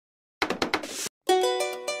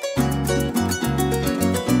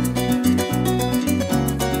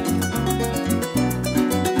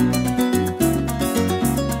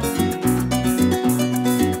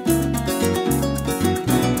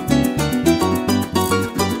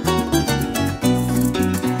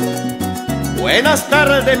Buenas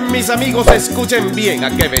tardes, mis amigos, escuchen bien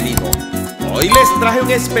a qué he venido. Hoy les traje un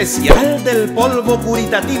especial del polvo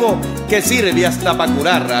curitativo que sirve hasta para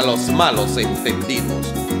curar a los malos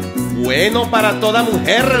entendidos. Bueno para toda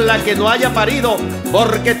mujer la que no haya parido,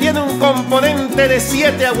 porque tiene un componente de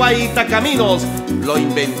 7 aguaitacaminos. Lo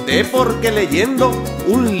inventé porque leyendo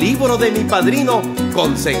un libro de mi padrino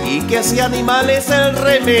conseguí que ese animal es el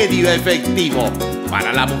remedio efectivo.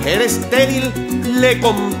 Para la mujer estéril le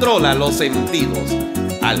controla los sentidos.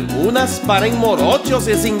 Algunas paren morochos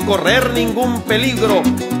y sin correr ningún peligro.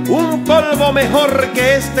 Un polvo mejor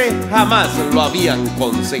que este jamás lo habían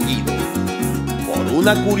conseguido. Por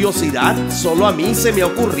una curiosidad solo a mí se me ha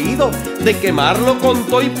ocurrido de quemarlo con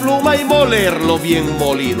toy pluma y molerlo bien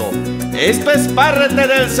molido. Esto es parte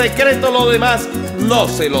del secreto, lo demás no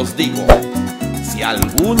se los digo. Si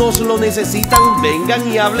algunos lo necesitan,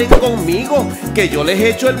 vengan y hablen conmigo, que yo les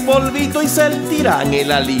echo el polvito y sentirán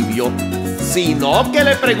el alivio. Si no, que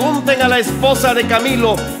le pregunten a la esposa de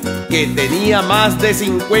Camilo, que tenía más de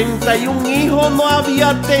 50 y un hijo no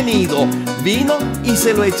había tenido. Vino y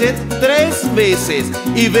se lo eché 3 veces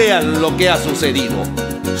y vean lo que ha sucedido.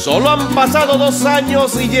 Solo han pasado 2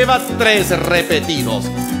 años y lleva 3 repetidos.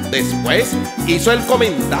 Después hizo el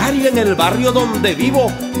comentario en el barrio donde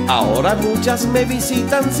vivo. Ahora muchas me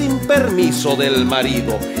visitan sin permiso del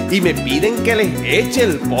marido y me piden que les eche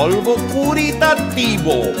el polvo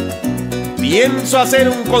curitativo. Pienso hacer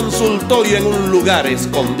un consultorio en un lugar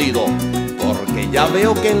escondido, porque ya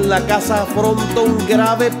veo que en la casa afronto un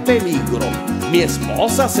grave peligro. Mi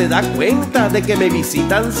esposa se da cuenta de que me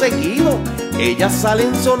visitan seguido. Ellas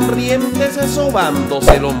salen sonrientes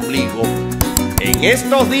sobándose el ombligo. En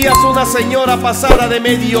estos días una señora pasada de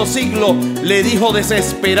medio siglo le dijo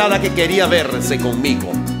desesperada que quería verse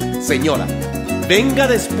conmigo. Señora, venga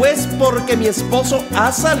después porque mi esposo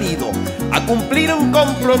ha salido a cumplir un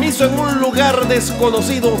compromiso en un lugar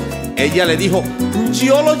desconocido. Ella le dijo,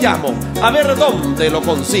 yo lo llamo, a ver dónde lo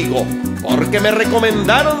consigo, porque me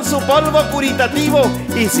recomendaron su polvo curitativo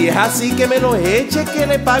y si es así que me lo eche, que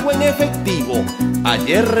le pago en efectivo.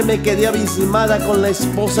 Ayer me quedé abismada con la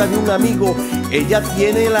esposa de un amigo. Ella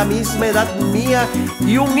tiene la misma edad mía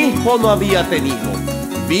y un hijo no había tenido.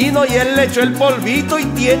 Vino y él le echó el polvito y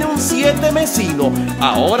tiene un 7 mesino.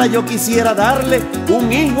 Ahora yo quisiera darle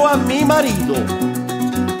un hijo a mi marido.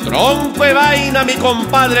 Tronco de vaina, mi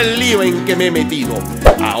compadre, el lío en que me he metido.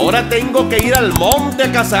 Ahora tengo que ir al monte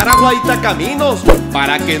a cazar aguaitacaminos.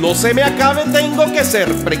 Para que no se me acabe tengo que ser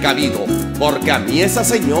precavido, porque a mí esas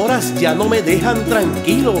señoras ya no me dejan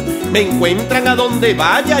tranquilo. Me encuentran a donde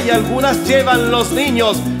vaya y algunas llevan los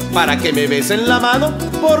niños para que me besen la mano,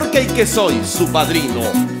 porque que soy su padrino.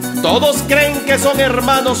 Todos creen que son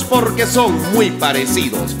hermanos porque son muy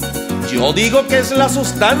parecidos. Yo digo que es la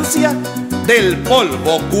sustancia del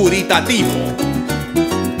polvo curitativo.